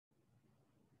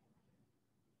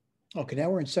Okay, now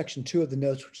we're in section 2 of the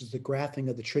notes, which is the graphing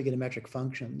of the trigonometric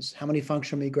functions. How many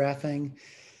functions are we graphing?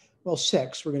 Well,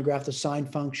 6. We're going to graph the sine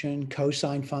function,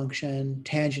 cosine function,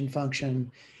 tangent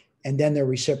function, and then their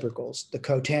reciprocals, the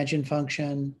cotangent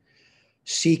function,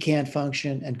 secant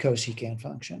function, and cosecant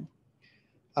function.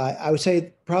 I would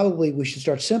say probably we should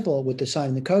start simple with the sine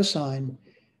and the cosine,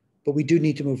 but we do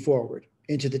need to move forward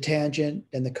into the tangent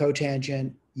and the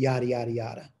cotangent, yada, yada,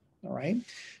 yada. All right.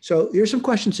 So here's some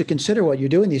questions to consider while you're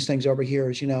doing these things over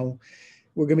here is, we're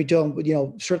going to be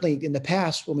doing, certainly in the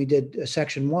past when we did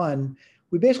section 1,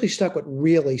 we basically stuck with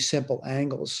really simple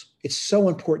angles. It's so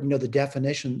important, the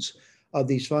definitions of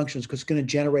these functions because it's going to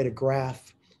generate a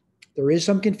graph. There is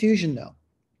some confusion though.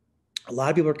 A lot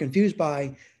of people are confused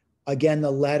by, again,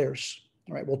 the letters.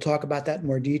 All right. We'll talk about that in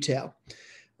more detail.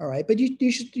 All right. But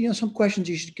you should, some questions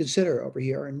you should consider over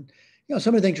here. And,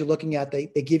 some of the things you're looking at, they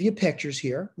give you pictures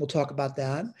here. We'll talk about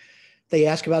that. They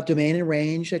ask about domain and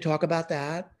range. They talk about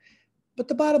that. But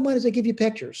the bottom line is they give you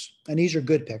pictures, and these are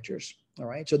good pictures. All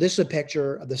right. So this is a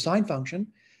picture of the sine function.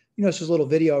 This is a little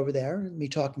video over there, me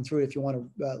talking through it. If you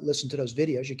want to listen to those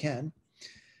videos, you can.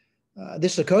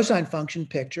 This is a cosine function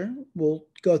picture. We'll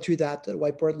go through that at the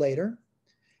whiteboard later.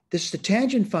 This is the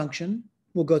tangent function.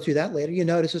 We'll go through that later. You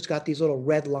notice it's got these little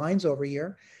red lines over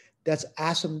here. That's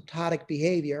asymptotic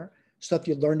behavior, stuff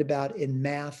you learned about in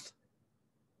math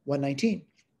 119.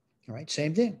 All right,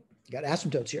 same thing. You got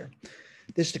asymptotes here.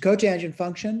 This is the cotangent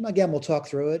function. Again, we'll talk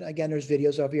through it. Again, there's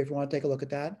videos over here if you want to take a look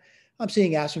at that. I'm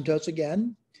seeing asymptotes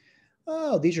again.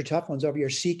 Oh, these are tough ones over here.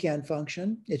 Secant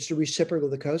function. It's the reciprocal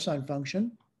of the cosine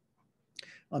function.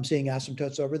 I'm seeing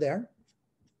asymptotes over there.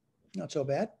 Not so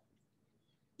bad.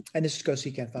 And this is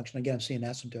cosecant function. Again, I'm seeing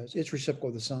asymptotes. It's reciprocal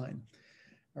of the sine.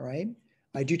 All right.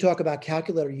 I do talk about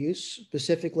calculator use.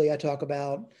 Specifically, I talk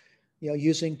about,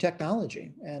 using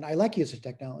technology. And I like using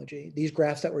technology. These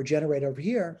graphs that were generated over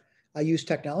here, I use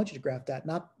technology to graph that,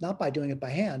 not by doing it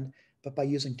by hand, but by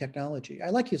using technology. I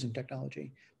like using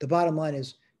technology. The bottom line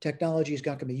is technology is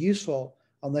not going to be useful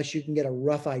unless you can get a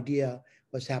rough idea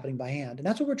what's happening by hand. And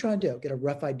that's what we're trying to do, get a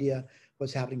rough idea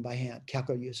what's happening by hand,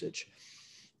 calculator usage.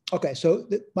 Okay, so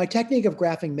my technique of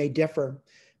graphing may differ,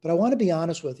 but I want to be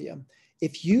honest with you.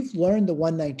 If you've learned the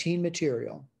 119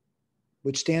 material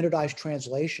with standardized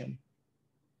translation,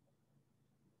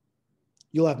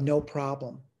 you'll have no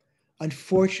problem.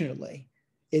 Unfortunately,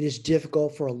 it is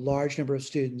difficult for a large number of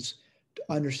students to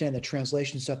understand the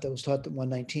translation stuff that was taught in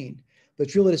 119, but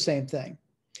it's really the same thing.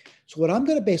 So what I'm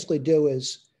going to basically do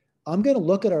is I'm going to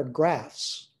look at our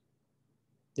graphs.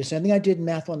 The same thing I did in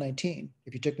Math 119,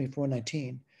 if you took me for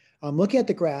 119. I'm looking at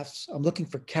the graphs. I'm looking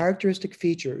for characteristic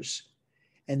features.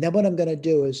 And then what I'm going to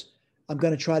do is I'm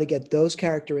going to try to get those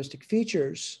characteristic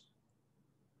features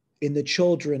in the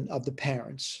children of the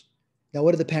parents. Now,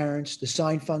 what are the parents? The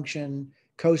sine function,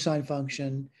 cosine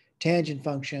function, tangent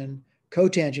function,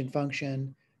 cotangent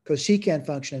function, cosecant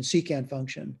function, and secant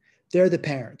function. They're the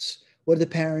parents. What are the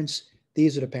parents?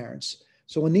 These are the parents.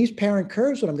 So when these parent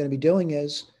curves, what I'm going to be doing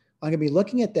is I'm going to be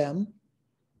looking at them,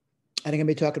 and I'm going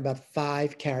to be talking about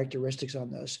 5 characteristics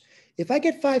on those. If I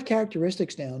get 5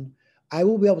 characteristics down, I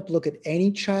will be able to look at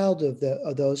any child of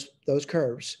those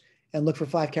curves and look for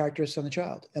 5 characteristics on the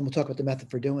child. And we'll talk about the method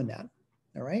for doing that.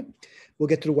 All right. We'll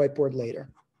get to the whiteboard later.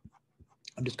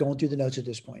 I'm just going through the notes at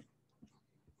this point.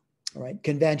 All right.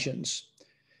 Conventions.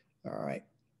 All right.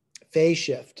 Phase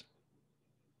shift.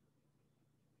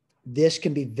 This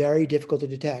can be very difficult to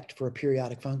detect for a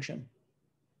periodic function.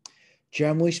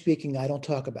 Generally speaking, I don't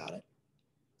talk about it.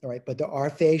 All right. But there are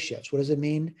phase shifts. What does it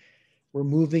mean? We're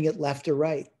moving it left or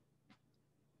right.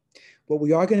 What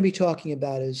we are going to be talking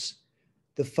about is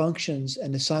the functions,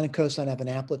 and the sine and cosine have an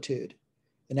amplitude,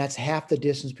 and that's half the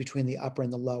distance between the upper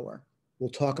and the lower. We'll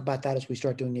talk about that as we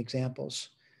start doing the examples.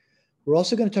 We're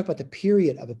also going to talk about the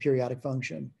period of a periodic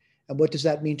function. And what does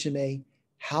that mean to me?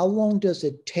 How long does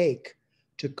it take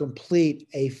to complete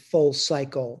a full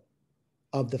cycle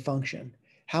of the function?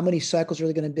 How many cycles are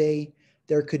there going to be?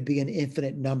 There could be an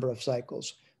infinite number of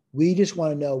cycles. We just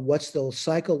want to know what's the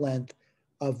cycle length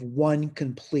of one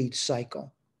complete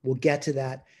cycle. We'll get to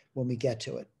that when we get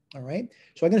to it. All right.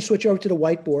 So I'm going to switch over to the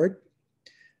whiteboard.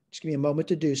 Just give me a moment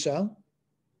to do so.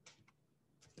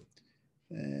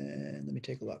 And let me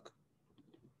take a look.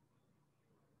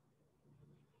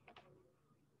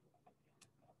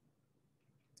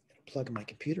 Plug my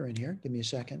computer in here. Give me a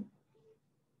second.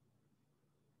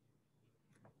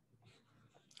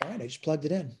 All right, I just plugged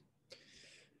it in.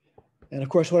 And of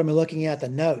course, what am I looking at? The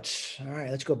notes. All right,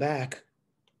 let's go back.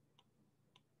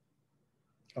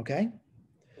 Okay.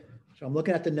 So I'm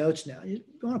looking at the notes now. I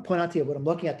want to point out to you what I'm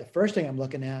looking at. The first thing I'm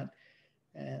looking at,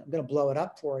 and I'm going to blow it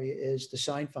up for you, is the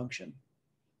sine function.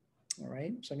 All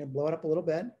right, so I'm going to blow it up a little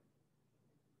bit.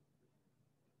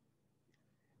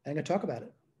 I'm going to talk about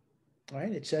it. All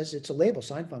right, it says it's a label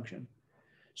sine function.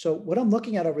 So what I'm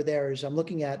looking at over there is I'm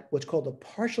looking at what's called a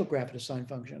partial graph of the sine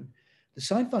function. The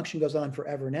sine function goes on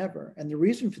forever and ever. And the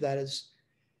reason for that is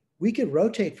we could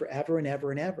rotate forever and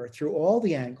ever and ever through all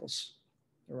the angles.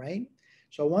 All right,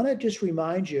 so I want to just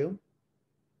remind you,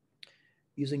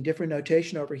 using different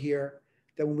notation over here,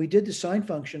 that when we did the sine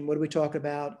function, what do we talk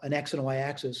about? An x and a y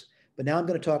axis. But now I'm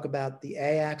going to talk about the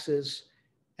a axis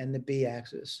and the b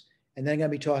axis. And then I'm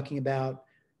going to be talking about,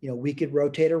 we could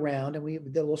rotate around, and we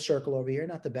did a little circle over here,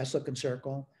 not the best looking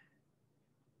circle.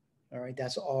 All right,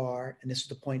 that's R, and this is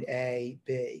the point A,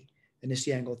 B, and this is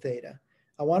the angle theta.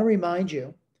 I want to remind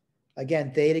you,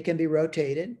 again, theta can be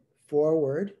rotated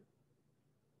forward,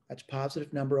 that's a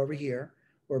positive number over here,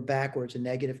 or backwards, a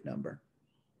negative number.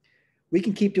 We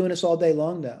can keep doing this all day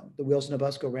long, though. The wheels in the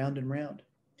bus go round and round.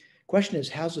 Question is,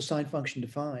 how's the sine function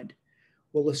defined?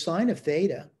 Well, the sine of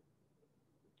theta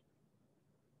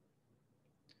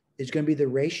is going to be the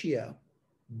ratio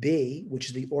b, which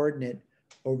is the ordinate,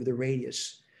 over the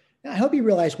radius. Now, I hope you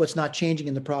realize what's not changing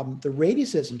in the problem. The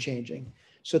radius isn't changing,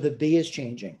 so the b is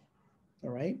changing. All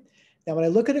right. Now, when I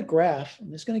look at a graph,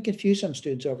 and this is going to confuse some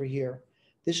students over here,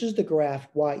 this is the graph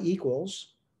y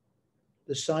equals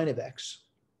the sine of x.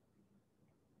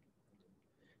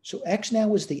 So x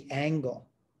now is the angle.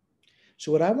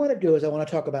 So what I want to do is I want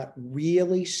to talk about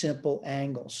really simple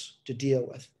angles to deal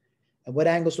with. And what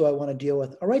angles do I want to deal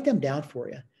with? I'll write them down for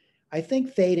you. I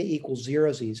think theta equals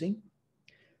 0 is easy.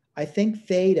 I think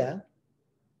theta,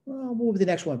 well, what would the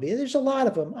next one be? There's a lot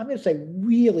of them. I'm going to say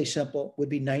really simple would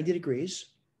be 90 degrees.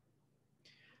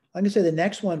 I'm going to say the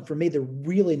next one for me, the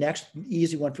really next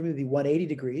easy one for me would be 180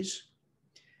 degrees.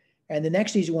 And the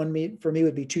next easy one for me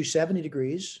would be 270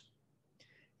 degrees.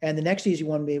 And the next easy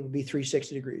one would be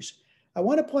 360 degrees. I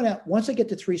want to point out, once I get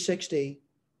to 360,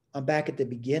 I'm back at the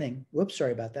beginning. Whoops,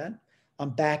 sorry about that. I'm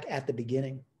back at the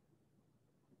beginning.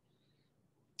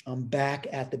 I'm back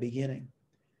at the beginning.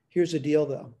 Here's the deal,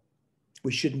 though.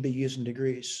 We shouldn't be using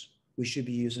degrees. We should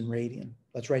be using radian.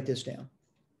 Let's write this down.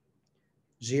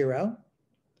 0,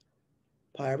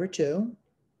 pi over 2.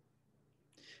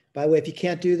 By the way, if you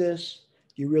can't do this,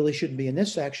 you really shouldn't be in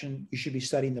this section. You should be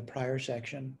studying the prior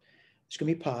section. It's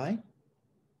going to be pi.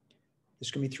 This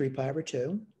is going to be 3 pi over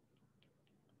 2.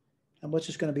 And what's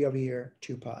this going to be over here?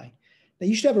 2 pi. Now,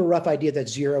 you should have a rough idea that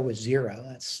 0 is 0.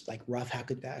 That's like rough. How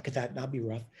could that not be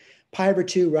rough? Pi over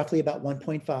 2, roughly about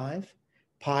 1.5.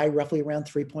 Pi, roughly around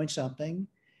 3 point something.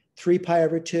 3 pi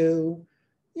over 2,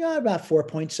 about 4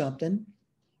 point something.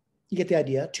 You get the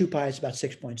idea. 2 pi is about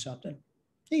 6 point something.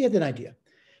 You get an idea.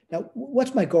 Now,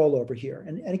 what's my goal over here?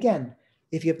 And again,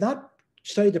 if you have not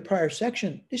studied the prior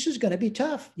section, this is going to be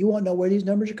tough. You won't know where these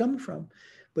numbers are coming from.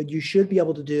 But you should be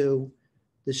able to do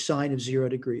the sine of 0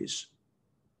 degrees.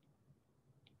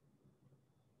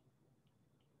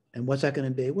 And what's that going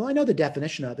to be? Well, I know the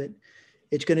definition of it.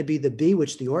 It's going to be the b,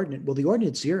 which is the ordinate. Well, the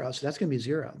ordinate's 0, so that's going to be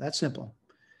 0. That's simple.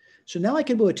 So now I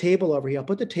can do a table over here. I'll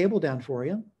put the table down for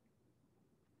you.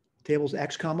 Table's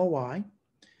x comma y.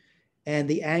 And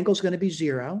the angle's going to be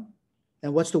 0.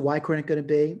 And what's the y coordinate going to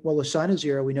be? Well, the sine of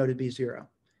 0, we know to be 0.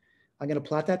 I'm going to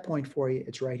plot that point for you.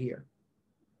 It's right here.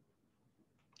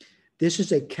 This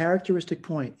is a characteristic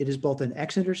point. It is both an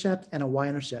x-intercept and a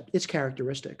y-intercept. It's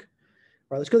characteristic.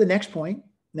 All right, let's go to the next point.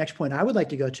 Next point I would like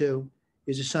to go to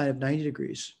is a sine of 90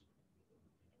 degrees.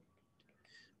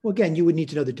 Well, again, you would need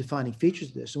to know the defining features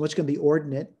of this. And what's going to be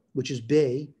ordinate, which is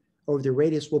b, over the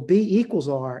radius? Well, b equals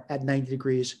r at 90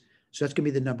 degrees. So that's going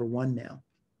to be the number 1 now.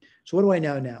 So what do I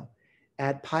know now?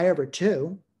 At pi over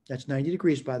 2, that's 90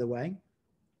 degrees, by the way.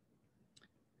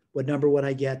 What number would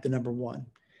I get? The number 1.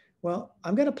 Well,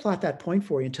 I'm going to plot that point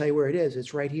for you and tell you where it is.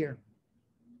 It's right here.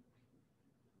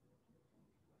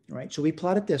 All right, so we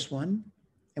plotted this one,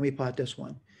 and we plot this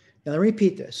one. Now, let me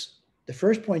repeat this. The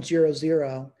first point, 0,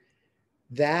 0,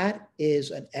 that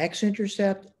is an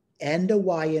x-intercept and a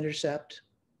y-intercept,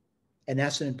 and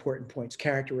that's an important point. It's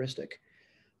characteristic.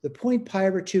 The point pi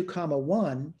over 2 comma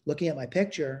 1, looking at my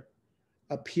picture,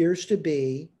 appears to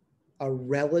be a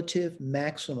relative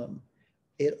maximum.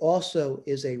 It also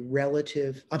is a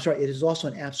relative, I'm sorry, it is also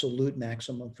an absolute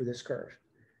maximum for this curve.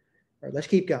 All right, let's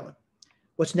keep going.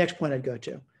 What's the next point I'd go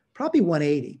to? Probably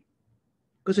 180,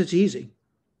 because it's easy.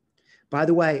 By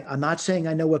the way, I'm not saying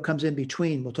I know what comes in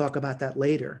between. We'll talk about that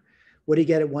later. What do you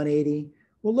get at 180?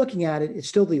 Well, looking at it, it's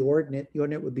still the ordinate. The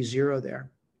ordinate would be 0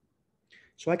 there.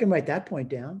 So I can write that point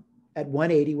down. At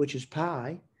 180, which is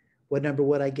pi, what number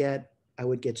would I get? I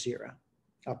would get 0.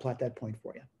 I'll plot that point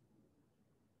for you.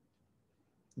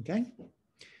 Okay?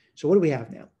 So what do we have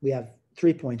now? We have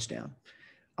 3 points down.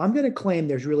 I'm going to claim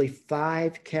there's really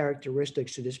 5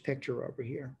 characteristics to this picture over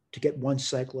here to get one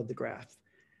cycle of the graph.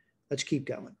 Let's keep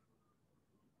going.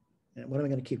 And what am I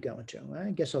going to keep going to? I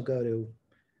guess I'll go to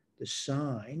the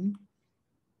sine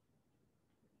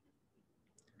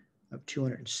of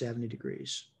 270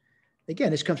 degrees. Again,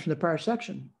 this comes from the prior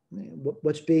section.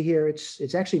 What's B here?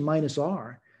 It's actually minus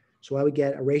R. So I would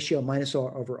get a ratio of minus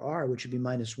R over R, which would be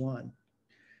 -1.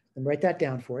 And write that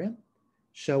down for you.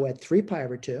 So at 3 pi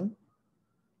over 2,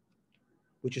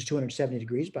 which is 270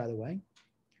 degrees, by the way,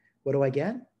 what do I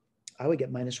get? I would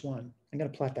get -1. I'm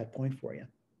going to plot that point for you.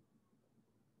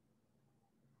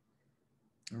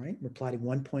 All right, we're plotting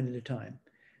one point at a time.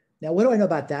 Now, what do I know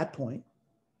about that point?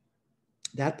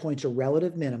 That point's a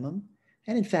relative minimum,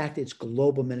 and in fact, it's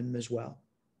global minimum as well. All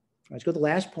right, let's go to the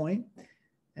last point,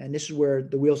 and this is where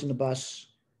the wheels on the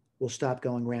bus will stop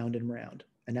going round and round,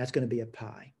 and that's going to be a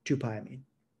pi, 2 pi, I mean.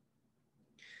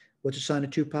 What's the sine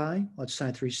of 2 pi? Well, it's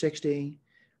sine 360.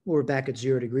 Well, we're back at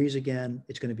 0 degrees again.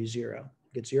 It's going to be 0.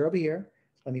 Get 0 over here.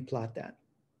 Let me plot that.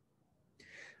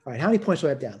 All right, how many points do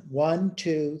I have down? 1,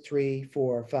 2, 3,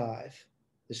 4, 5.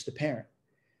 This is the parent.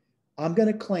 I'm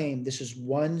going to claim this is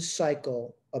one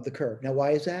cycle of the curve. Now,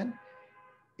 why is that?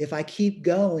 If I keep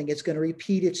going, it's going to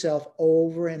repeat itself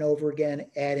over and over again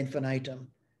ad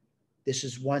infinitum. This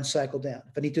is one cycle down.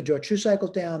 If I need to draw 2 cycles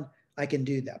down, I can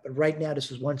do that. But right now, this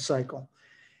is one cycle.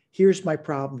 Here's my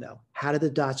problem, though. How do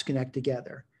the dots connect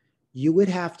together? You would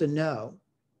have to know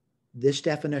this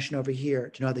definition over here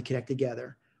to know how they connect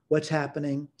together. What's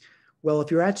happening? Well,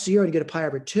 if you're at 0 and you get a pi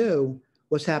over 2,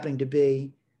 what's happening to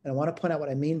B? And I want to point out what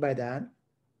I mean by that.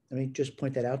 Let me just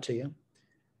point that out to you.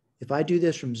 If I do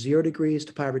this from 0 degrees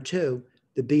to pi over 2,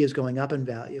 the B is going up in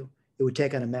value. It would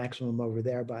take on a maximum over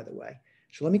there, by the way.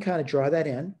 So let me kind of draw that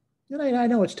in. And I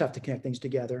know it's tough to connect things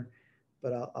together,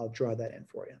 but I'll draw that in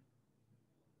for you.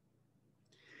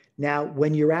 Now,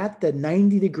 when you're at the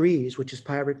 90 degrees, which is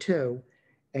pi over 2,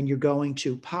 and you're going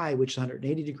to pi, which is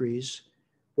 180 degrees,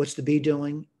 what's the B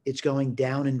doing? It's going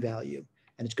down in value,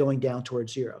 and it's going down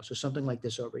towards 0. So something like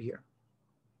this over here.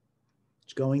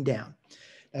 It's going down.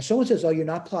 Now, someone says, oh, you're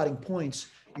not plotting points,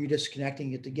 you're just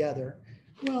connecting it together.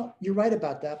 Well, you're right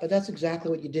about that, but that's exactly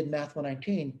what you did in Math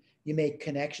 119. You make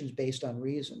connections based on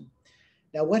reason.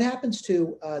 Now, what happens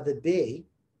to the B?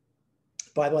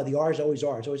 By the way, the R is always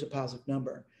R. It's always a positive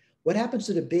number. What happens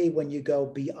to the B when you go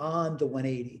beyond the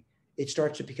 180? It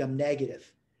starts to become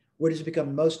negative. Where does it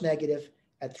become most negative?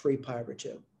 At 3 pi over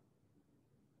 2.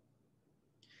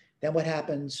 Then what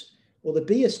happens? Well, the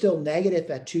B is still negative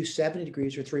at 270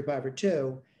 degrees or 3 pi over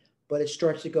 2, but it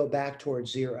starts to go back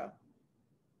towards 0.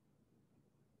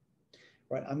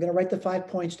 All right, I'm going to write the 5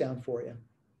 points down for you.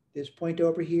 This point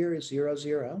over here is 0,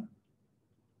 0.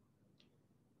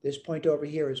 This point over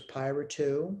here is pi over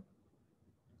 2,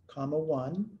 comma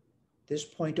 1. This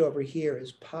point over here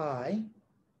is pi,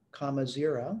 comma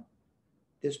 0.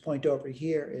 This point over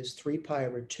here is 3 pi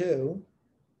over 2,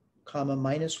 comma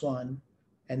 -1.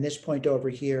 And this point over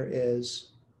here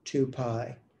is 2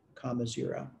 pi, comma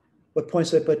 0. What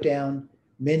points did I put down?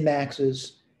 Min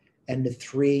maxes and the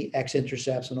 3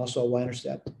 x-intercepts and also a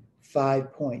y-intercept.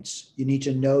 5 points. You need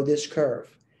to know this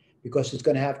curve because it's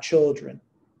going to have children.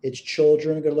 Its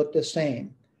children are going to look the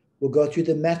same. We'll go through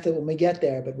the method when we get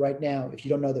there, but right now, if you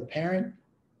don't know the parent,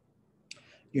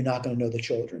 you're not going to know the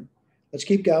children. Let's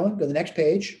keep going. Go to the next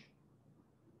page.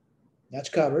 That's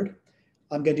covered.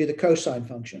 I'm going to do the cosine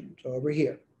function. So over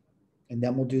here. And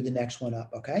then we'll do the next one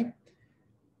up, okay?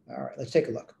 All right, let's take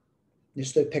a look. This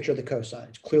is the picture of the cosine.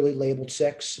 It's clearly labeled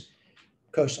 6.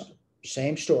 Cosine.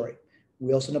 Same story.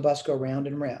 Wheels on the bus go round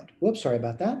and round. Whoops, sorry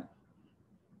about that.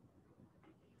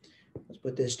 Let's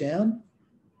put this down.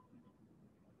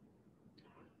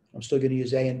 I'm still going to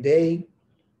use A and B.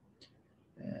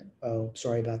 And, oh,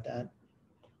 sorry about that.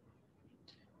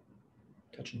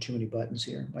 Touching too many buttons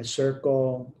here. My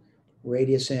circle,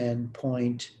 radius in,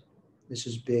 point. This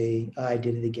is B. I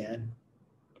did it again.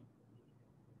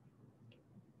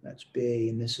 That's B,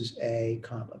 and this is A,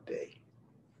 comma B.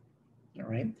 All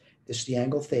right. This is the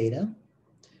angle theta.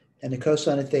 And the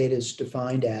cosine of theta is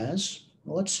defined as,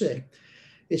 well, let's see.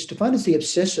 It's defined as the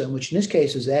abscissa, which in this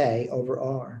case is A over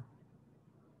R.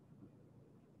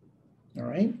 All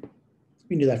right.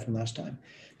 We knew that from last time.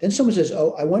 Then someone says,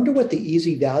 oh, I wonder what the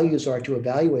easy values are to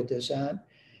evaluate this at.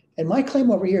 And my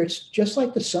claim over here, it's just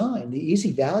like the sine. The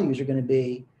easy values are going to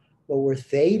be, well, where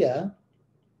theta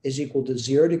is equal to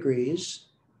 0 degrees,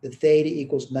 the theta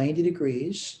equals 90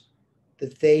 degrees, the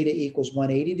theta equals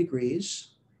 180 degrees,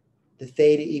 the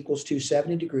theta equals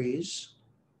 270 degrees,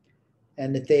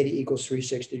 and the theta equals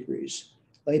 360 degrees.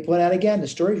 Let me point out again, the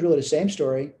story is really the same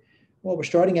story. Well, we're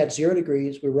starting at 0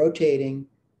 degrees, we're rotating,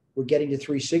 we're getting to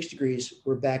 360 degrees,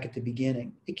 we're back at the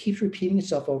beginning. It keeps repeating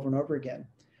itself over and over again.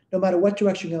 No matter what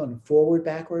direction you're going, forward,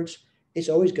 backwards, it's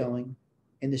always going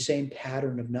in the same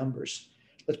pattern of numbers.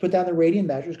 Let's put down the radian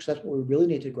measures because that's what we really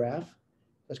need to graph.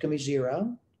 That's going to be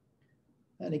 0.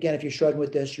 And again, if you're struggling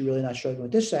with this, you're really not struggling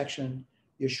with this section.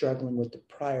 You're struggling with the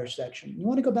prior section. You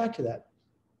want to go back to that.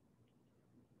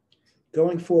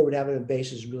 Going forward, having a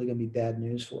base is really going to be bad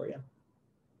news for you.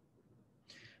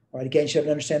 All right, again, you should have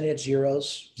an understanding that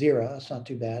 0's 0. That's not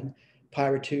too bad. Pi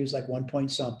over 2 is like 1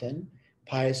 point something.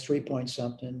 Pi is 3 point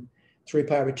something. 3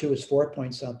 pi over 2 is 4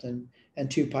 point something. And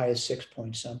 2 pi is 6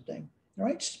 point something. All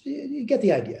right, you get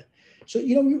the idea. So,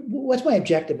 what's my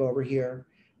objective over here?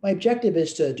 My objective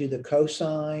is to do the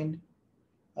cosine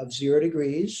of 0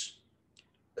 degrees,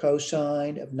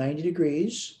 cosine of 90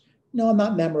 degrees. No, I'm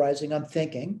not memorizing, I'm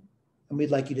thinking. And we'd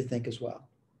like you to think as well.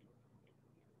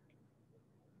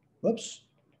 Whoops.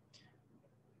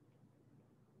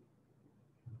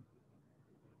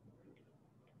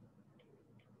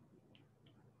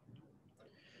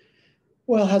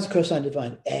 Well, how's the cosine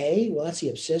defined? A, well, that's the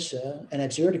abscissa. And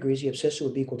at 0 degrees, the abscissa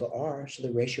would be equal to r, so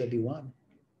the ratio would be 1.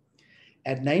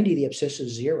 At 90, the abscissa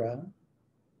is 0.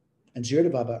 And 0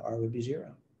 divided by r would be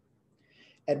 0.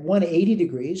 At 180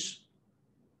 degrees,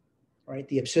 right,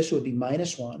 the abscissa would be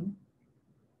minus 1.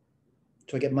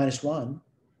 So I get minus 1.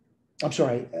 I'm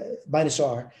sorry, minus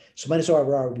r. So minus r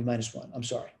over r would be minus 1. I'm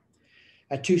sorry.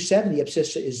 At 270, the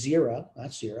abscissa is 0.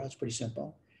 That's 0. That's pretty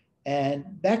simple.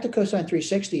 And back to cosine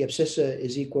 360, abscissa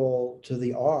is equal to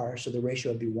the r, so the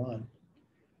ratio would be 1.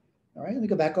 All right, let me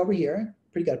go back over here.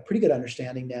 Pretty good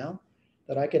understanding now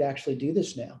that I could actually do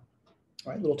this now.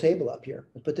 All right, little table up here.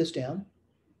 Let's put this down,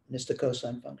 and it's the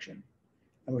cosine function.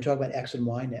 And we're talking about x and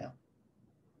y now.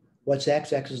 What's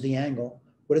x? X is the angle.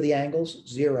 What are the angles?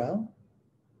 0,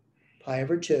 pi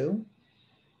over 2,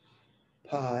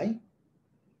 pi,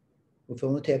 we'll fill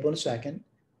in the table in a second,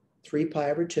 3 pi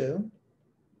over 2,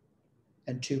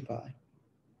 and 2 pi.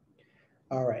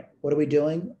 All right, what are we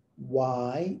doing?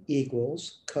 Y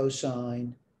equals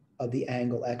cosine of the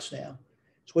angle x now.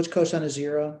 So what's cosine of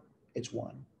 0? It's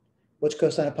 1. What's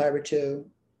cosine of pi over 2?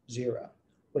 0.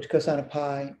 What's cosine of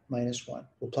pi? Minus 1.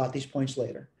 We'll plot these points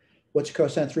later. What's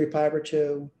cosine of 3 pi over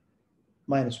 2?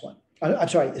 Minus 1. I'm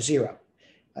sorry, 0.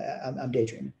 I'm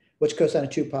daydreaming. What's cosine of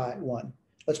 2 pi? 1.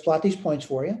 Let's plot these points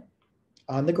for you.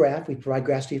 On the graph, we provide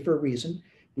graphs to you for a reason.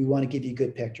 We want to give you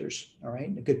good pictures, all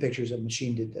right? The good pictures, a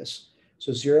machine did this.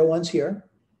 So 0, 1's here.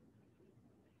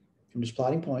 I'm just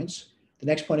plotting points. The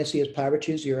next point I see is pi over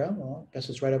 2, 0. Well, I guess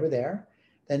it's right over there.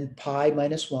 Then pi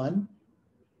minus 1.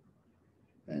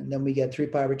 And then we get 3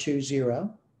 pi over 2,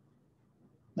 0.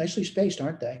 Nicely spaced,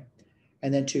 aren't they?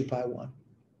 And then 2 pi 1.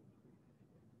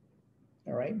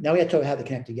 All right, now we have to talk about how they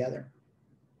connect together.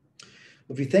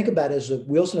 If you think about it, as the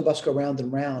wheels on the bus go round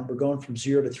and round, we're going from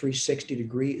 0 to 360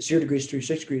 degrees, 0 degrees to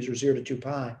 360 degrees, or 0 to 2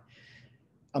 pi.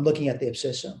 I'm looking at the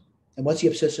abscissa. And what's the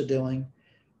abscissa doing?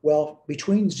 Well,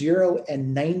 between 0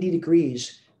 and 90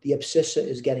 degrees, the abscissa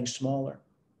is getting smaller.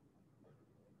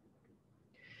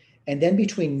 And then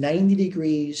between 90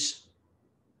 degrees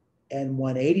and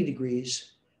 180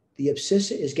 degrees, the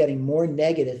abscissa is getting more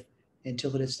negative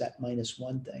until it hits that minus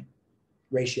 1 thing.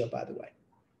 Ratio, by the way.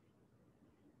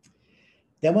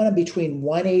 Then when I'm between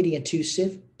 180 and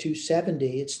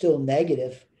 270, it's still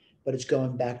negative, but it's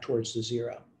going back towards the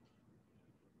 0.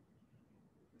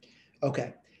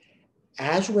 Okay.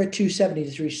 As we're at 270 to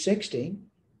 360,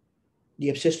 the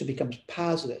abscissa becomes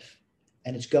positive,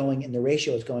 and it's going, and the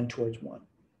ratio is going towards 1.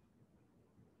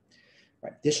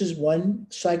 Right. This is one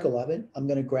cycle of it. I'm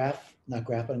going to not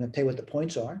graph, but I'm going to tell you what the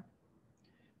points are.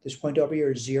 This point over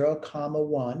here is 0,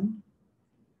 1.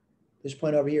 This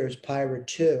point over here is pi over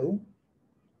 2,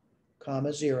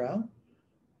 0.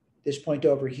 This point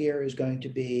over here is going to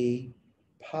be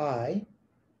pi,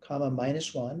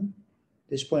 minus 1.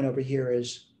 This point over here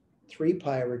is 3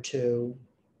 pi over 2,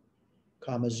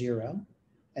 0.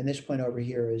 And this point over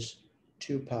here is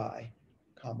 2 pi,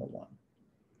 1. All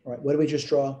right, what do we just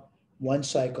draw? One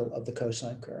cycle of the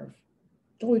cosine curve.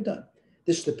 That's all we've done.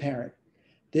 This is the parent.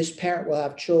 This parent will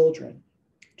have children.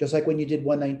 Just like when you did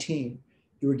 119,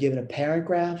 you were given a parent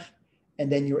graph,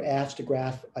 and then you were asked to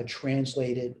graph a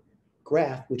translated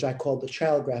graph, which I called the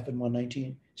child graph in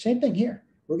 119. Same thing here.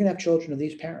 We're going to have children of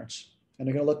these parents, and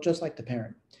they're going to look just like the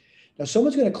parent. Now,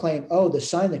 someone's going to claim, oh, the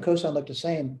sine and the cosine look the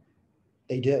same.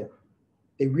 They do.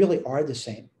 They really are the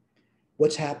same.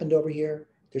 What's happened over here?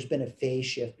 There's been a phase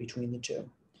shift between the two.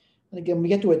 And again, when we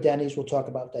get to identities, we'll talk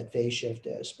about what that phase shift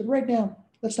is. But right now,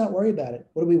 let's not worry about it.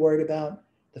 What are we worried about?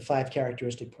 The 5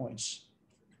 characteristic points.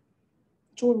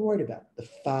 That's what we're worried about, the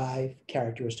 5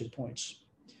 characteristic points.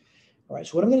 All right,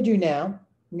 so what I'm going to do now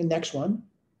And the next one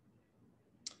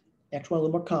a little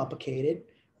more complicated.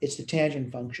 It's the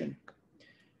tangent function.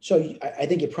 So I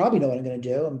think you probably know what I'm going to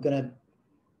do. I'm going to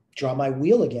draw my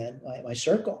wheel again, my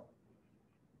circle.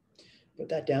 Put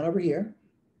that down over here.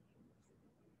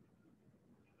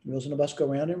 Wheels on the bus go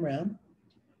round and round.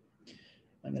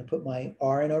 I'm going to put my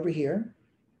R in over here,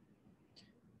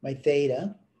 my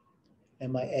theta,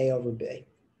 and my A over B.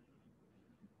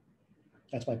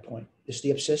 That's my point. This is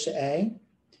the abscissa A,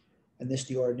 and this is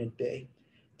the ordinate B.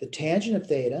 The tangent of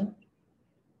theta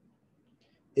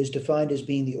is defined as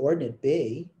being the ordinate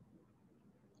B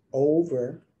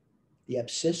over the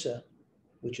abscissa,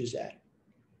 which is A.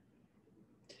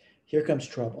 Here comes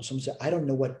trouble. Someone said, I don't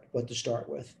know what to start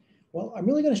with. Well, I'm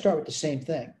really going to start with the same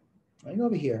thing. I'm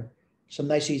over here, some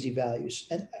nice easy values.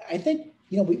 And I think,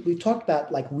 we've talked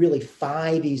about like really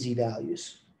 5 easy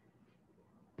values.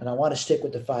 And I want to stick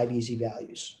with the 5 easy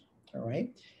values, all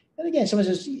right? And again, someone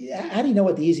says, how do you know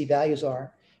what the easy values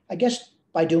are? I guess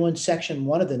by doing section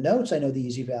 1 of the notes, I know the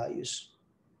easy values.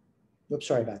 Whoops,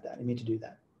 sorry about that. I mean to do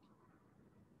that.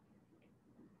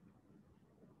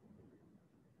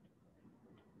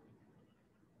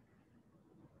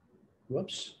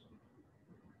 Whoops.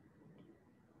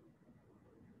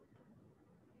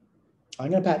 I'm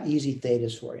going to put easy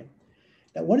thetas for you.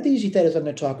 Now, one of the easy thetas I'm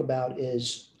going to talk about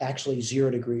is actually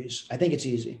 0 degrees. I think it's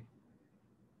easy.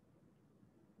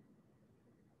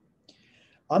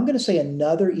 I'm going to say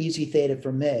another easy theta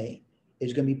for me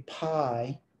is going to be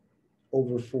pi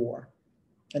over 4.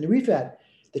 And the reason for that,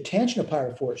 the tangent of pi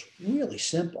over 4 is really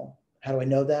simple. How do I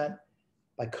know that?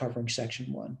 By covering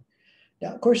section 1.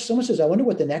 Now, of course, someone says, I wonder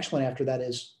what the next one after that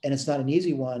is, and it's not an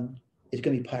easy one. It's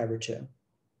going to be pi over 2.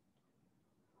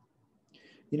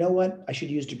 You know what? I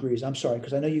should use degrees. I'm sorry,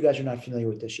 because I know you guys are not familiar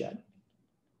with this yet.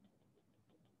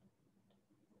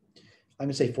 I'm going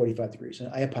to say 45 degrees,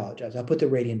 and I apologize. I'll put the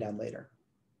radian down later.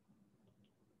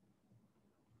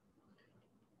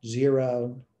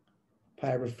 0,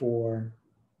 pi over 4.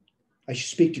 I should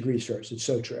speak degrees first. It's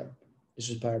so true. This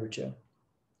is pi over 2.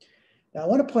 Now, I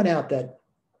want to point out that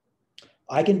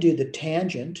I can do the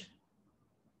tangent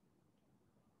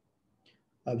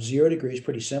of 0 degrees,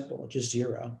 pretty simple, just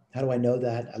 0. How do I know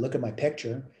that? I look at my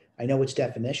picture. I know its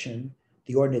definition.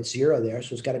 The ordinate's 0 there,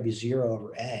 so it's got to be 0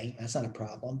 over A. That's not a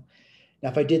problem. Now,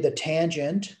 if I did the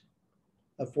tangent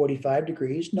of 45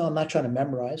 degrees, no, I'm not trying to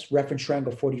memorize. Reference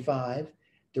triangle 45.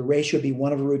 The ratio would be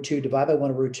 1 over root 2 divided by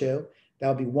 1 over root 2. That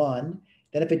would be 1.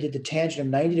 Then if I did the tangent of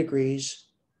 90 degrees,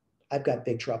 I've got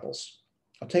big troubles.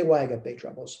 I'll tell you why I got big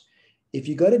troubles. If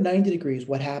you go to 90 degrees,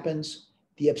 what happens?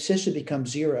 The abscissa becomes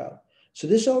 0. So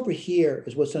this over here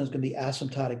is what's known as going to be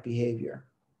asymptotic behavior.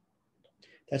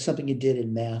 That's something you did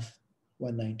in math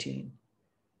 119.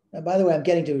 Now, by the way, I'm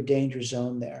getting to a danger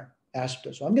zone there.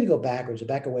 Asymptote. So I'm going to go backwards,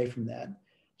 back away from that.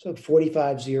 So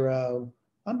 45, 0.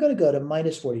 I'm going to go to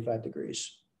minus 45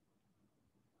 degrees.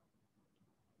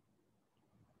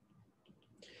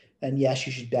 And yes,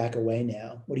 you should back away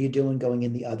now. What are you doing going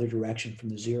in the other direction from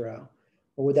the 0?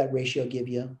 What would that ratio give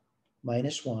you?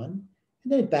 Minus 1.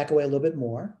 And then back away a little bit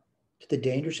more to the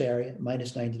dangerous area,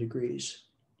 minus 90 degrees.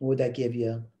 What would that give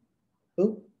you?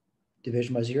 Oh,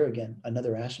 division by 0 again,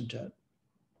 another asymptote.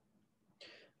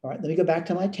 All right, let me go back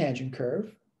to my tangent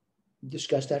curve. We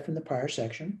discussed that from the prior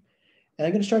section. And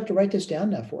I'm going to start to write this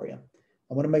down now for you.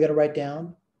 And what am I going to write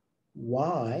down?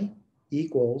 Y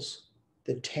equals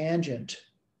the tangent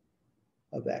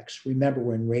of x. Remember,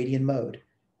 we're in radian mode.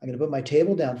 I'm going to put my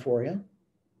table down for you,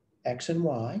 x and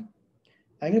y.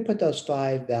 I'm going to put those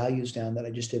 5 values down that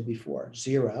I just did before.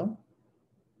 0,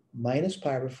 minus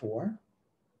pi over 4,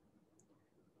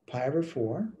 pi over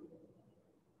 4,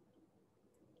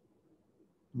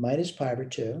 minus pi over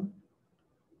 2,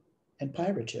 and pi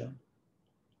over 2.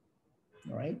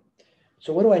 All right?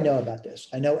 So what do I know about this?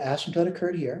 I know asymptote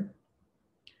occurred here.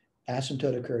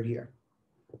 Asymptote occurred here.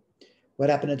 What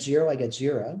happened at 0? I get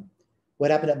 0. What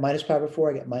happened at minus pi over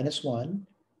 4? I get minus 1.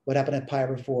 What happened at pi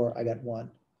over 4? I got 1.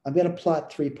 I'm going to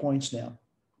plot 3 points now.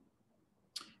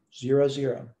 0,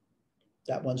 0.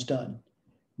 That one's done.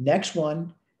 Next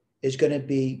one is going to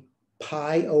be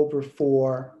pi over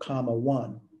 4, comma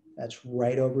 1. That's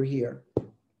right over here.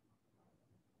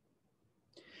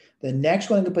 The next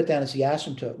one I'm going to put down is the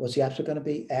asymptote. What's the asymptote going to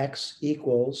be? X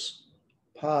equals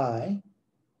pi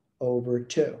over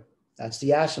 2. That's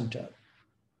the asymptote.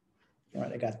 All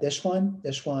right, I got this one,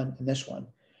 and this one.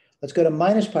 Let's go to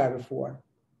minus pi over 4.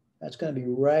 That's going to be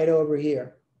right over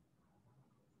here.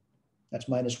 That's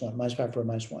minus 1, minus pi over 4,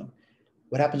 minus 1.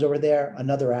 What happens over there?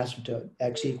 Another asymptote.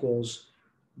 X equals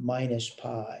minus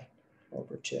pi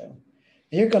over 2. And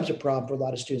here comes a problem for a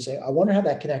lot of students. Say, I wonder how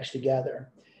that connects together.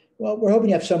 Well, we're hoping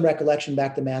you have some recollection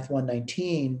back to Math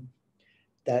 119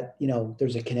 that,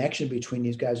 there's a connection between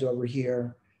these guys over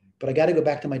here, but I got to go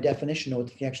back to my definition of what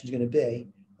the connection is going to be.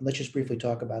 And let's just briefly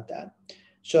talk about that.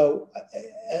 So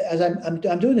as I'm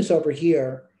doing this over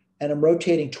here and I'm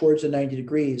rotating towards the 90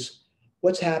 degrees,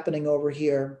 what's happening over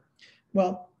here?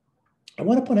 Well, I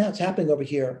want to point out what's happening over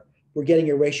here. We're getting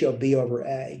a ratio of B over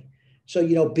A.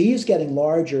 So, B is getting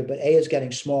larger, but A is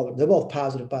getting smaller. They're both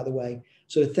positive, by the way.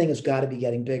 So the thing has got to be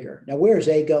getting bigger. Now, where is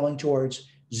A going towards?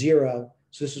 0.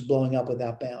 So this is blowing up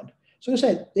without bound. So I'm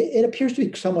going to say it appears to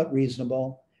be somewhat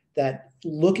reasonable that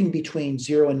looking between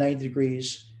 0 and 90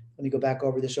 degrees, let me go back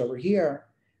over this over here,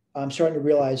 I'm starting to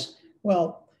realize,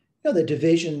 well, the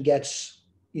division gets,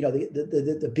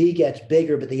 the B gets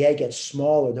bigger, but the A gets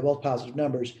smaller. They're both positive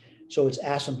numbers. So it's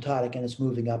asymptotic and it's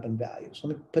moving up in value. So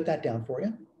let me put that down for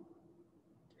you.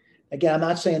 Again, I'm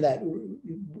not saying that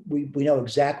we know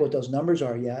exactly what those numbers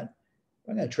are yet.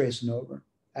 I'm going to trace them over.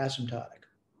 Asymptotic.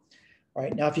 All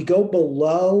right, now if you go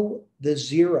below the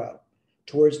 0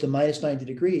 towards the minus 90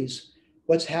 degrees,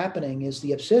 what's happening is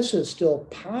the abscissa is still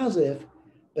positive,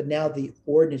 but now the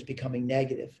ordinate is becoming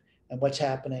negative. And what's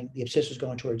happening? The abscissa is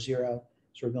going towards 0,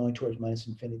 so we're going towards minus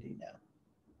infinity now.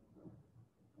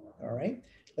 All right,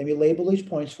 let me label these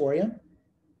points for you.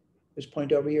 This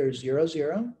point over here is 0,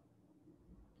 0.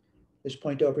 This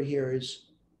point over here is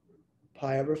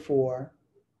pi over 4,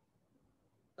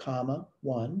 comma,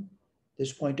 1.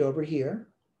 This point over here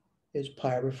is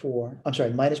pi over 4. I'm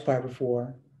sorry, minus pi over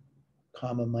 4,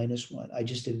 comma, minus 1. I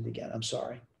just did it again. I'm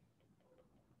sorry.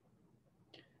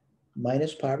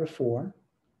 Minus pi over 4,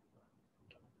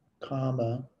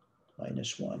 comma,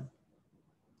 minus 1.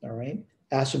 All right.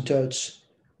 Asymptotes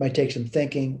might take some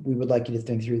thinking. We would like you to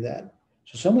think through that.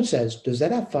 So someone says, does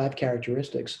that have 5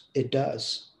 characteristics? It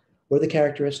does. What are the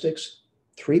characteristics?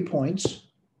 3 points.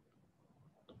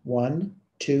 1,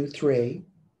 2, 3.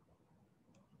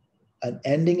 An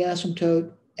ending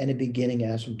asymptote and a beginning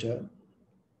asymptote.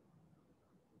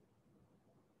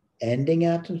 Ending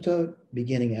asymptote,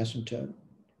 beginning asymptote.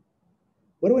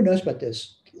 What do I notice about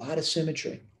this? A lot of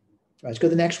symmetry. All right, let's go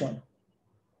to the next one.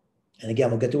 And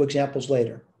again, we'll get to examples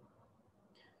later.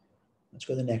 Let's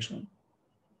go to the next one.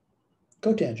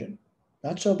 Cotangent,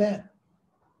 not so bad.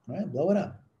 All right, blow it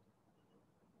up.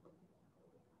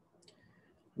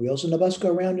 Wheels on the bus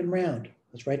go round and round.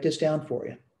 Let's write this down for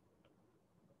you.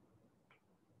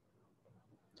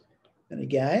 And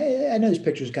again, I know these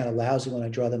pictures are kind of lousy when I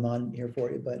draw them on here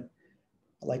for you, but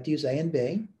I like to use A and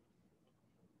B.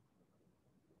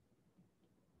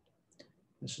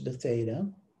 This is the theta.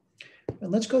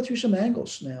 And let's go through some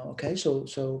angles now, okay? So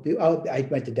I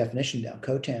write the definition down.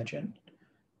 Cotangent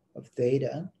of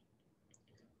theta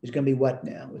is going to be what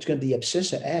now? It's going to be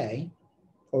abscissa A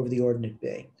over the ordinate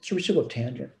B. It's a reciprocal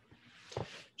tangent.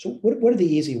 So what are the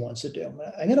easy ones to do?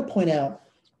 I'm going to point out,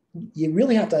 you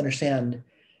really have to understand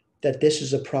that this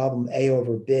is a problem A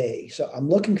over B. So I'm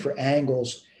looking for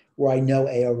angles where I know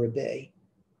A over B.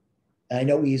 And I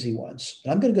know easy ones.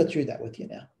 And I'm going to go through that with you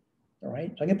now. All right,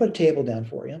 so I'm going to put a table down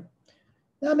for you.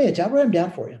 Now I'll write them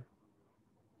down for you.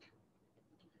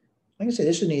 I'm going to say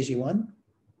this is an easy one.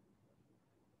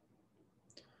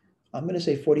 I'm going to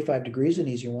say 45 degrees is an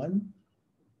easy one.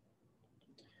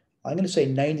 I'm going to say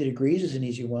 90 degrees is an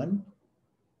easy one.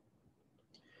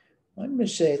 I'm going to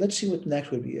say, let's see what the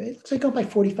next would be. It looks like go by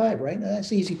 45, right? Now that's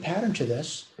the easy pattern to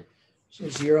this. So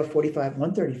 0, 45,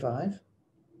 135.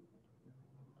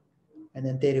 And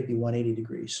then theta would be 180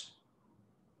 degrees.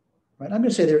 Right? I'm going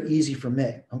to say they're easy for me.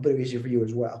 I hope they're easy for you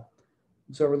as well.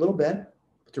 So over a little bit,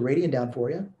 put the radian down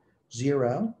for you.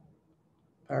 0,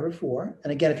 pi over 4.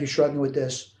 And again, if you're struggling with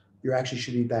this, you actually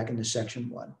should be back into section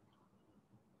 1.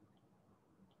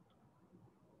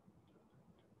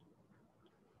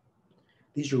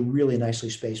 These are really nicely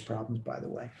spaced problems, by the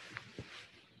way.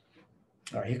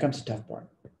 All right, here comes the tough part.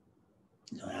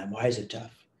 Why is it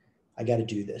tough? I got to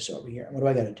do this over here. What do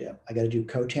I got to do? I got to do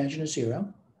cotangent of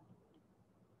 0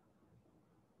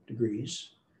 degrees.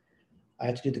 I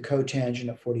have to do the cotangent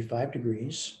of 45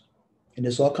 degrees. And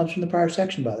this all comes from the prior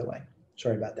section, by the way.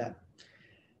 Sorry about that.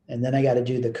 And then I got to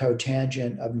do the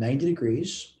cotangent of 90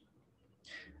 degrees.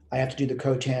 I have to do the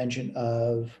cotangent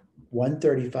of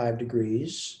 135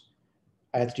 degrees.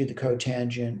 I have to do the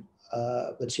cotangent,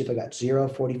 let's see if I got 0,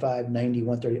 45, 90,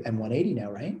 130, and 180 now,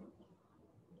 right?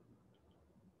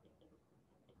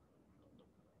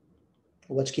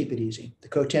 Well, let's keep it easy. The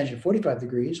cotangent of 45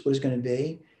 degrees, what is going to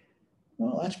be?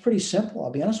 Well, that's pretty simple.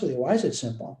 I'll be honest with you. Why is it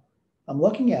simple? I'm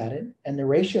looking at it, and the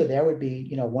ratio there would be,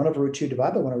 1 over root 2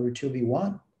 divided by 1 over root 2 would be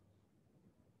 1.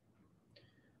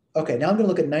 Okay, now I'm going to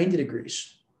look at 90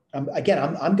 degrees.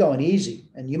 I'm going easy.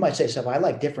 And you might say, so I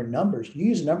like different numbers. You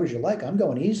use the numbers you like. I'm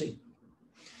going easy.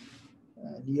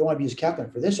 You don't want to use a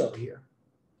calculator for this over here.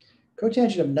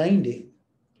 Cotangent of 90.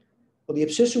 Well, the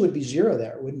abscissa would be 0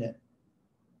 there, wouldn't it?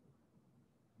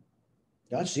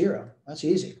 That's 0. That's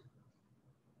easy.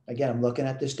 Again, I'm looking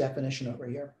at this definition over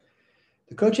here.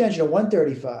 The cotangent of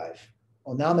 135.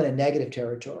 Well, now I'm in a negative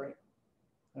territory.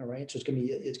 All right, so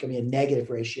it's gonna be a negative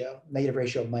ratio of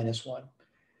 -1.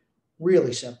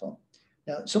 Really simple.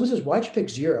 Now, someone says, why'd you pick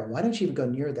 0? Why don't you even go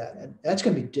near that? And that's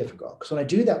gonna be difficult, because when I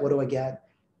do that, what do I get?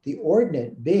 The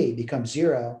ordinate b becomes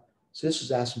 0, so this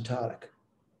is asymptotic.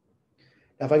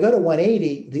 Now, if I go to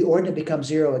 180, the ordinate becomes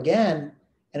 0 again,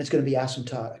 and it's gonna be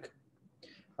asymptotic.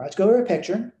 All right, let's go to our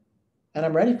picture, and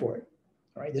I'm ready for it.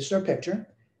 All right, this is our picture.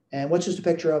 And what's just a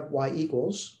picture of y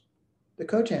equals the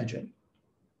cotangent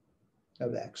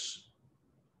of x.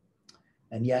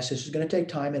 And yes, this is going to take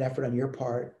time and effort on your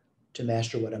part to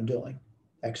master what I'm doing,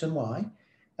 x and y.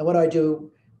 And what do I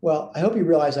do? Well, I hope you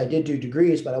realize I did do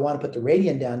degrees, but I want to put the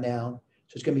radian down now.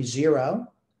 So it's going to be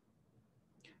 0,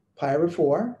 pi over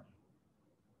 4.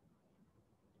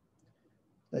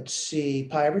 Let's see,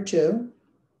 pi over 2.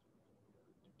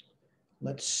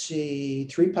 Let's see,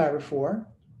 3 pi over 4.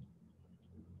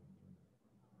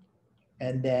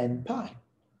 And then pi.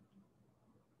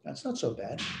 That's not so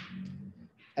bad.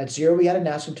 At 0, we had an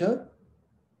asymptote.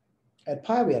 At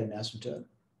pi, we had an asymptote.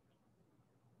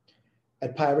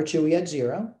 At pi over 2, we had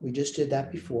 0. We just did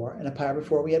that before. And at pi over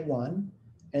 4, we had 1.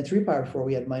 And at 3 pi over 4,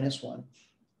 we had -1.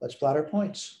 Let's plot our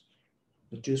points.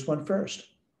 Let's do this one first.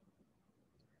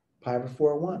 Pi over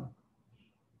 4, 1.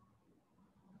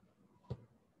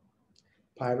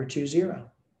 Pi over 2,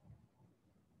 0.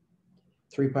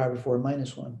 3 pi over 4,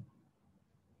 -1.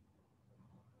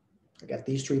 I got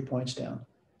these 3 points down.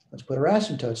 Let's put our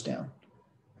asymptotes down.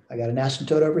 I got an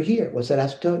asymptote over here. What's that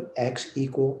asymptote? X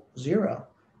equals 0.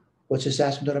 What's this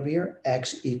asymptote over here?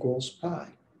 X equals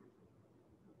pi.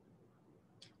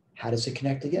 How does it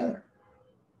connect together?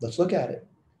 Let's look at it.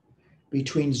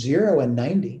 Between 0 and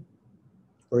 90,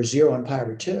 or 0 and pi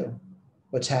over 2,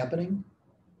 what's happening?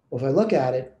 Well, if I look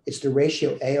at it, it's the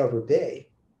ratio A over B.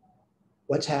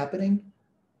 What's happening?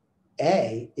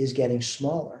 A is getting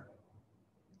smaller,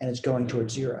 and it's going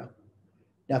towards 0.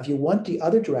 Now, if you want the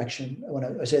other direction, when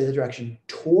I say the direction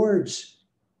towards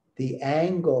the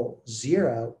angle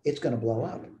 0, it's going to blow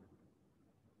up.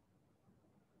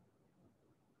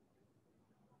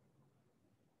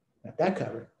 Got that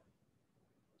covered.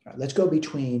 All right, let's go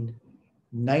between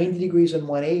 90 degrees and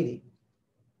 180.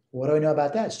 What do I know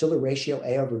about that? It's still the ratio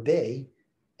A over B.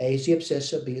 A is the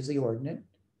abscissa, B is the ordinate.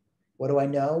 What do I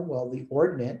know? Well, the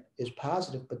ordinate is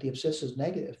positive, but the abscissa is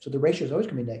negative. So the ratio is always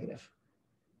going to be negative.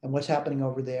 And what's happening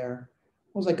over there?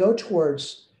 Well, as I go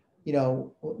towards, when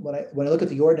I look at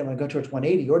the ordinate, when I go towards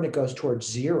 180, the ordinate goes towards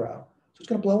 0. So it's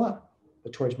going to blow up,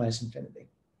 but towards -infinity.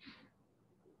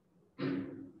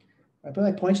 I put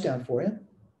my points down for you.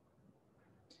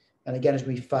 And again, it's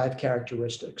going to be 5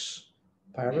 characteristics.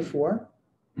 Pi over 4,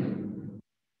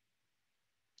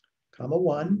 comma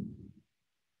 1,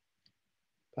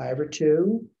 pi over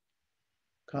 2,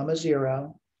 comma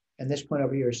 0, and this point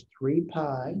over here is 3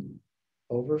 pi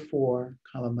over 4,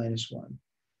 comma -1.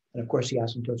 And of course, the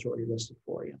asymptotes are already listed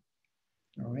for you.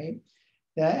 All right.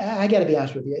 Now, I got to be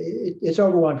honest with you. It's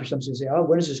overwhelming for some to say, oh,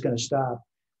 when is this going to stop?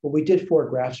 Well, we did 4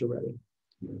 graphs already.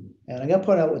 And I'm going to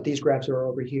point out what these graphs are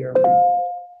over here.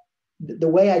 The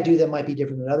way I do them might be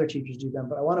different than other teachers do them,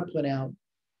 but I want to point out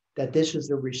that this is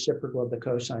the reciprocal of the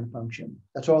cosine function.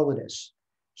 That's all it is.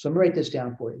 So let me write this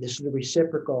down for you. This is the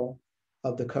reciprocal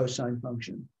of the cosine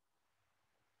function.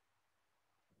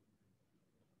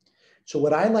 So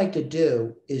what I like to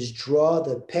do is draw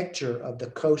the picture of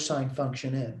the cosine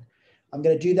function in. I'm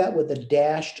going to do that with a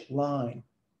dashed line.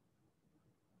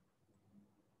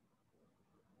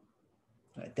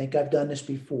 I think I've done this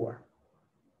before.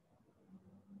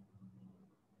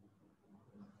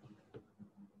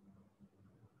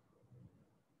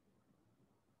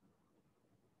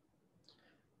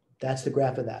 That's the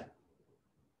graph of that.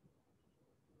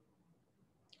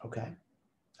 Okay,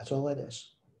 that's all it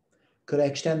is. Could I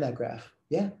extend that graph?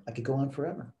 Yeah, I could go on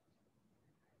forever.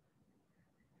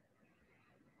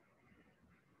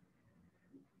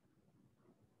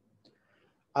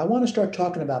 I want to start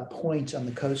talking about points on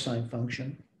the cosine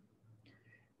function.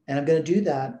 And I'm going to do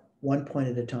that one point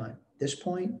at a time. This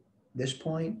point, this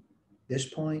point, this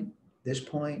point, this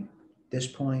point, this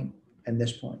point, and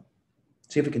this point.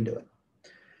 See if we can do it.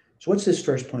 So what's this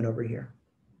first point over here?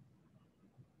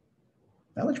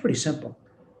 That looks pretty simple.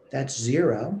 That's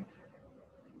 0,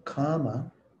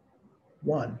 comma,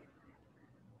 1.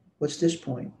 What's this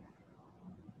point?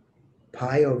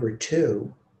 pi over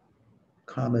 2,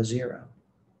 comma 0.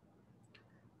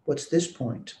 What's this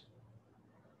point?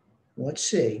 Let's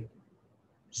see.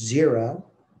 0,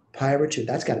 pi over 2.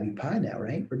 That's got to be pi now,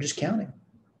 right? We're just counting.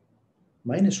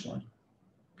 Minus 1.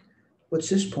 What's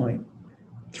this point?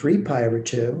 3 pi over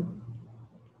 2,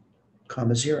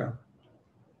 comma 0.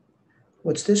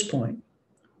 What's this point?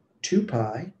 2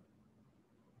 pi,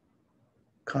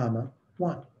 comma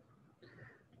 1.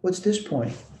 What's this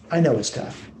point? I know it's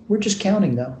tough. We're just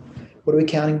counting though. What are we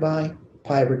counting by?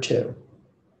 Pi over 2.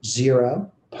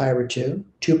 0, pi over 2,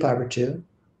 2 pi over 2,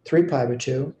 3 pi over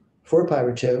 2, 4 pi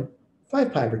over 2,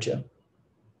 5 pi over 2,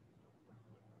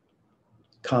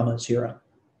 comma 0.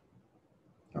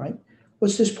 All right.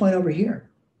 What's this point over here?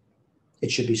 It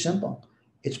should be simple.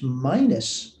 It's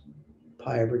minus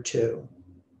pi over 2,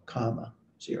 comma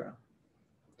 0.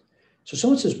 So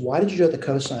someone says, why did you draw the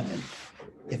cosine in?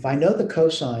 If I know the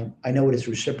cosine, I know what its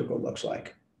reciprocal looks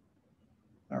like.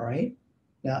 All right.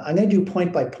 Now I'm going to do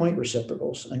point by point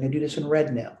reciprocals. I'm going to do this in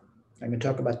red now. I'm going to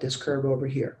talk about this curve over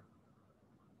here.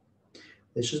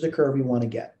 This is the curve you want to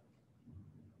get.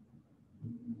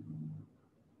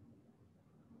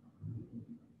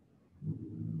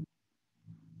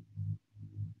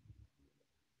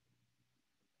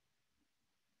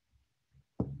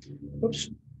 Oops.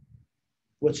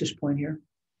 What's this point here?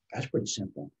 That's pretty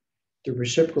simple. The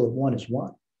reciprocal of 1 is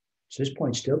 1. So this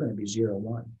point's still going to be 0,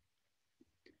 1.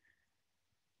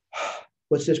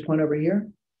 What's this point over here?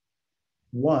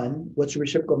 1. What's the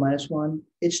reciprocal of minus 1?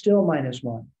 It's still minus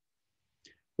 1.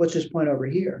 What's this point over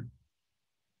here?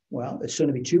 Well, it's going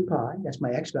to be 2 pi. That's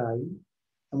my x value.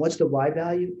 And what's the y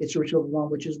value? It's the reciprocal of 1,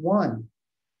 which is 1.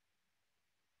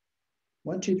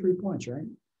 1, 2, 3 points, right?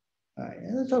 All right,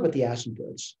 and let's talk about the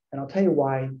asymptotes. And I'll tell you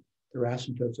why there are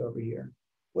asymptotes over here.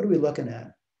 What are we looking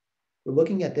at? We're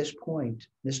looking at this point.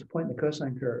 This is the point in the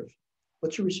cosine curve.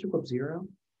 What's the reciprocal of 0?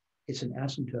 It's an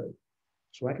asymptote.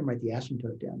 So I can write the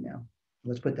asymptote down now.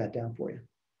 Let's put that down for you.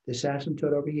 This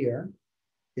asymptote over here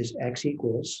is x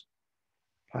equals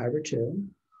pi over 2.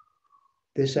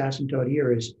 This asymptote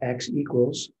here is x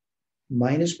equals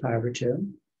minus pi over 2.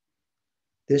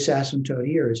 This asymptote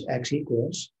here is x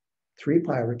equals 3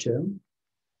 pi over 2.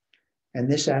 And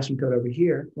this asymptote over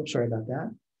here, oops, sorry about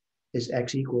that, is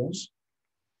x equals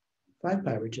 5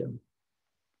 pi over 2.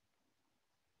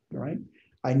 All right.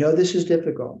 I know this is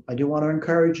difficult. I do want to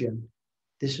encourage you.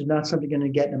 This is not something you're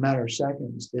going to get in a matter of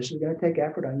seconds. This is going to take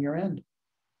effort on your end.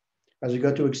 As we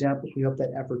go through examples, we hope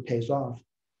that effort pays off.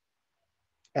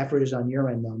 Effort is on your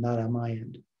end, though, not on my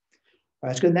end. All right,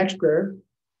 let's go to the next curve,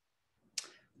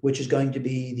 which is going to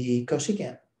be the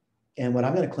cosecant. And what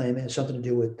I'm going to claim has something to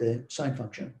do with the sine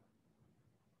function.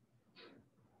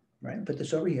 All right, put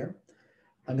this over here.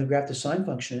 I'm going to graph the sine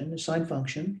function in. The sine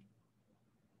function,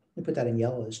 let me put that in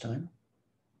yellow this time.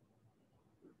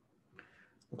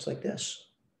 Looks like this.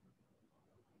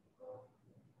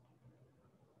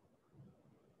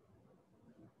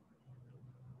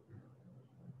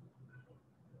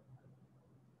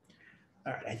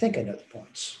 All right, I think I know the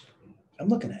points. I'm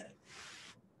looking at it.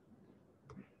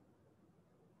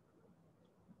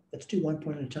 Let's do one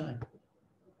point at a time.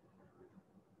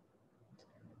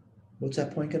 What's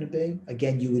that point going to be?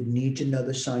 Again, you would need to know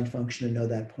the sine function to know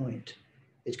that point.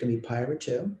 It's going to be pi over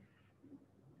 2,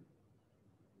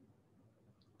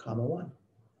 comma 1.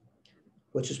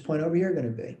 What's this point over here going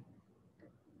to be?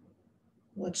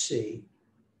 Let's see.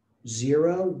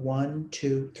 0, 1,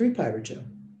 2, 3 pi over 2,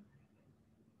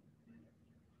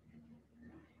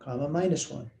 comma minus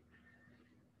 1.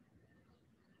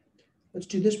 Let's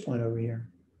do this point over here.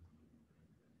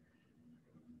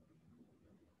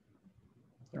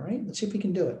 All right, let's see if we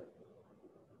can do it.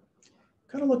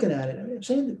 Kind of looking at it, I'm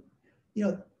saying that, you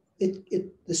know,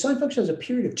 the sine function has a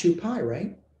period of 2 pi,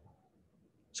 right?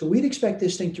 So we'd expect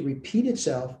this thing to repeat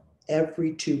itself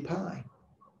every 2 pi.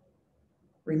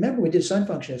 Remember, we did sine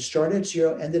function. It started at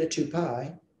 0, ended at 2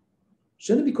 pi.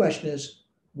 So then the question is,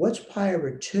 what's pi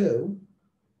over 2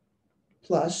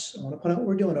 plus, I want to point out what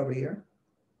we're doing over here.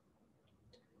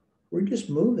 We're just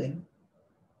moving,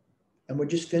 and we're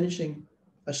just finishing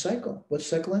a cycle. What's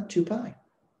cycle at? 2 pi.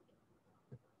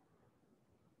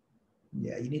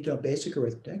 Yeah, you need to know basic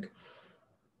arithmetic.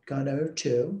 Count over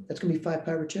 2. That's going to be 5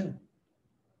 pi over 2. So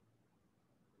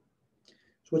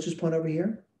what's this point over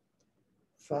here?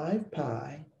 5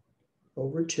 pi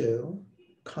over 2,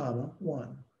 comma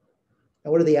 1.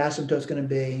 Now, what are the asymptotes going to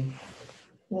be?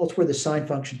 Well, it's where the sine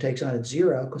function takes on at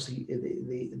 0, because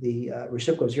the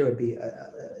reciprocal of 0 would be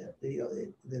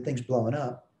the thing's blowing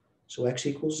up. So x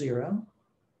equals 0,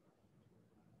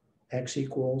 x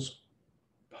equals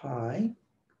pi,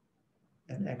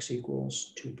 and x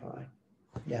equals 2 pi,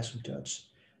 the asymptotes.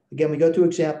 Again, we go through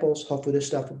examples. Hopefully this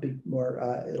stuff will be more,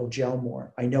 it'll gel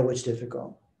more. I know it's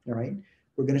difficult, all right?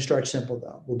 We're gonna start simple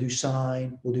though. We'll do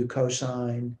sine, we'll do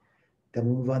cosine, then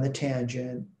we'll move on to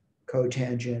tangent,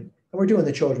 cotangent, and we're doing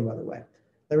the children, by the way.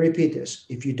 Let me repeat this.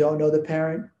 If you don't know the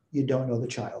parent, you don't know the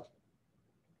child.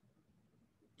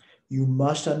 You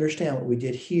must understand what we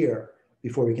did here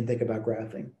before we can think about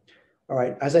graphing. All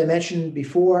right, as I mentioned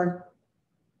before,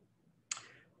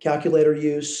 calculator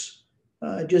use,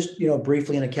 just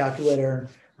briefly in a calculator,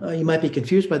 you might be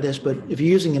confused by this, but if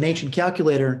you're using an ancient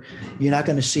calculator, you're not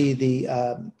going to see the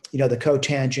the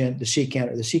cotangent, the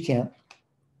secant, or the secant.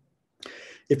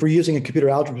 If we're using a computer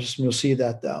algebra system, you'll see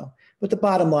that though. But the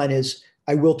bottom line is,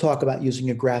 I will talk about using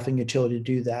a graphing utility to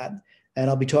do that, and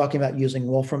I'll be talking about using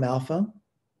Wolfram Alpha.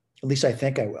 At least I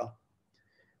think I will.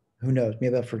 Who knows?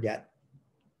 Maybe I'll forget.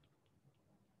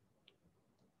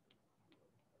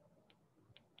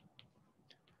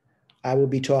 I will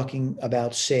be talking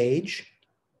about Sage.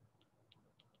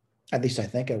 At least I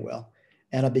think I will.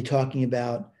 And I'll be talking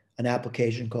about an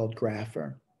application called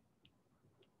Grapher.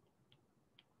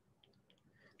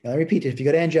 Now, I repeat, if you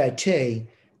go to NJIT,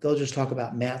 they'll just talk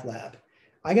about MATLAB.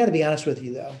 I got to be honest with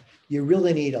you, though. You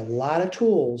really need a lot of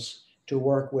tools to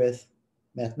work with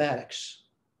mathematics.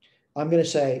 I'm going to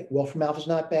say Wolfram Alpha is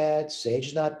not bad, Sage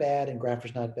is not bad, and Grapher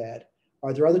is not bad.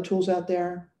 Are there other tools out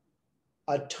there?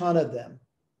 A ton of them.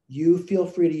 You feel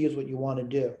free to use what you want to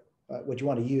do, what you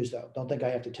want to use, though. Don't think I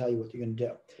have to tell you what you're going to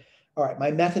do. All right,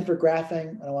 my method for graphing,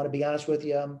 and I want to be honest with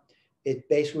you, it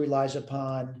basically relies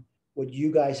upon what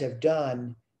you guys have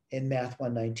done in Math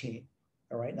 119.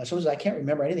 All right, now sometimes I can't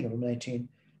remember anything in 119,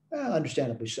 well,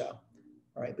 understandably so.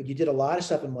 All right, but you did a lot of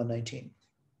stuff in 119.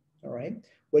 All right,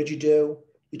 what did you do?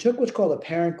 You took what's called a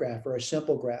parent graph or a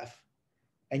simple graph,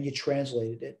 and you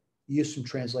translated it. You used some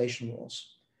translation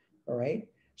rules. All right,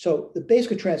 so the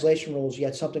basic translation rules, you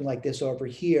had something like this over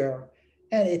here,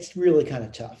 and it's really kind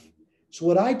of tough. So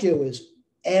what I do is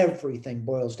everything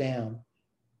boils down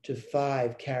to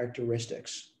 5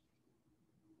 characteristics.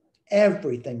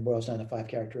 Everything boils down to 5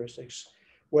 characteristics,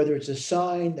 whether it's a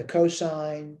sine, the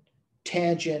cosine,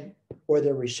 tangent, or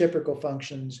the reciprocal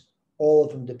functions, all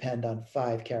of them depend on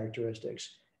 5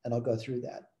 characteristics, and I'll go through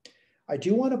that. I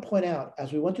do want to point out,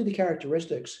 as we went through the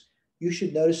characteristics, you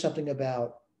should notice something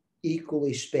about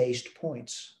equally spaced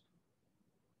points,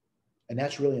 and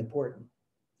that's really important.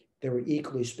 They were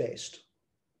equally spaced.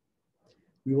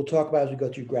 We will talk about as we go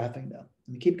through graphing though.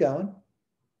 Let me keep going.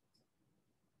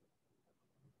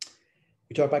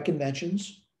 We talk about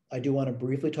conventions. I do want to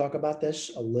briefly talk about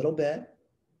this a little bit.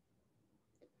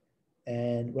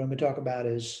 And what I'm going to talk about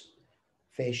is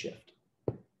phase shift.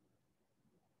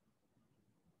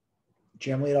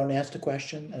 Generally, I don't ask the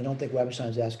question, and I don't think Weberstein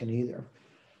is asking either.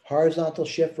 Horizontal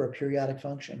shift for a periodic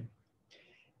function.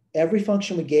 Every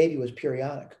function we gave you was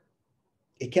periodic.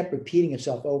 It kept repeating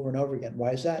itself over and over again.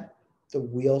 Why is that? The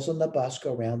wheels on the bus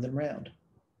go round and round.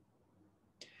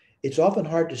 It's often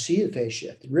hard to see the phase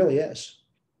shift. It really is.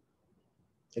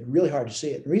 It's really hard to see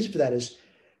it. The reason for that is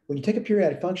when you take a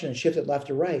periodic function and shift it left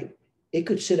or right, it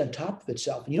could sit on top of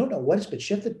itself, and you don't know what it's been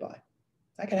shifted by.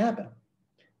 That can happen.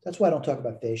 That's why I don't talk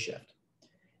about phase shift.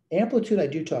 Amplitude I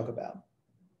do talk about,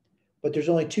 but there's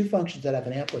only 2 functions that have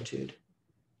an amplitude.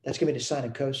 That's going to be the sine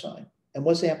and cosine. And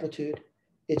what's amplitude?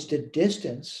 It's the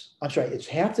distance, it's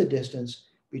half the distance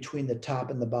between the top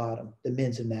and the bottom, the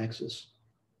mins and maxes.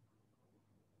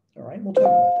 All right, we'll talk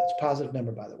about that. It's a positive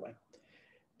number, by the way.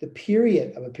 The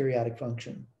period of a periodic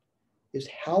function is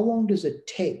how long does it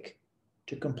take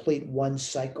to complete one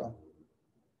cycle?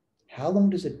 How long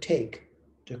does it take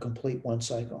to complete one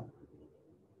cycle?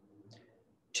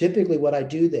 Typically what I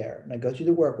do there, and I go through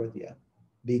the work with you,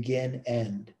 begin,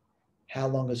 end. How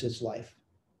long is its life?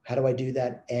 How do I do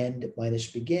that? End minus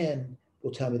begin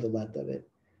will tell me the length of it.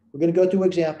 We're going to go through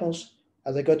examples.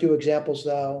 As I go through examples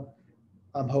though,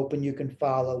 I'm hoping you can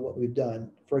follow what we've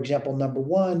done. For example, number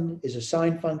 1 is a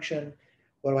sine function.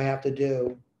 What do I have to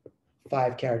do?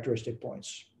 5 characteristic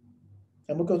points.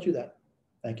 And we'll go through that.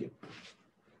 Thank you.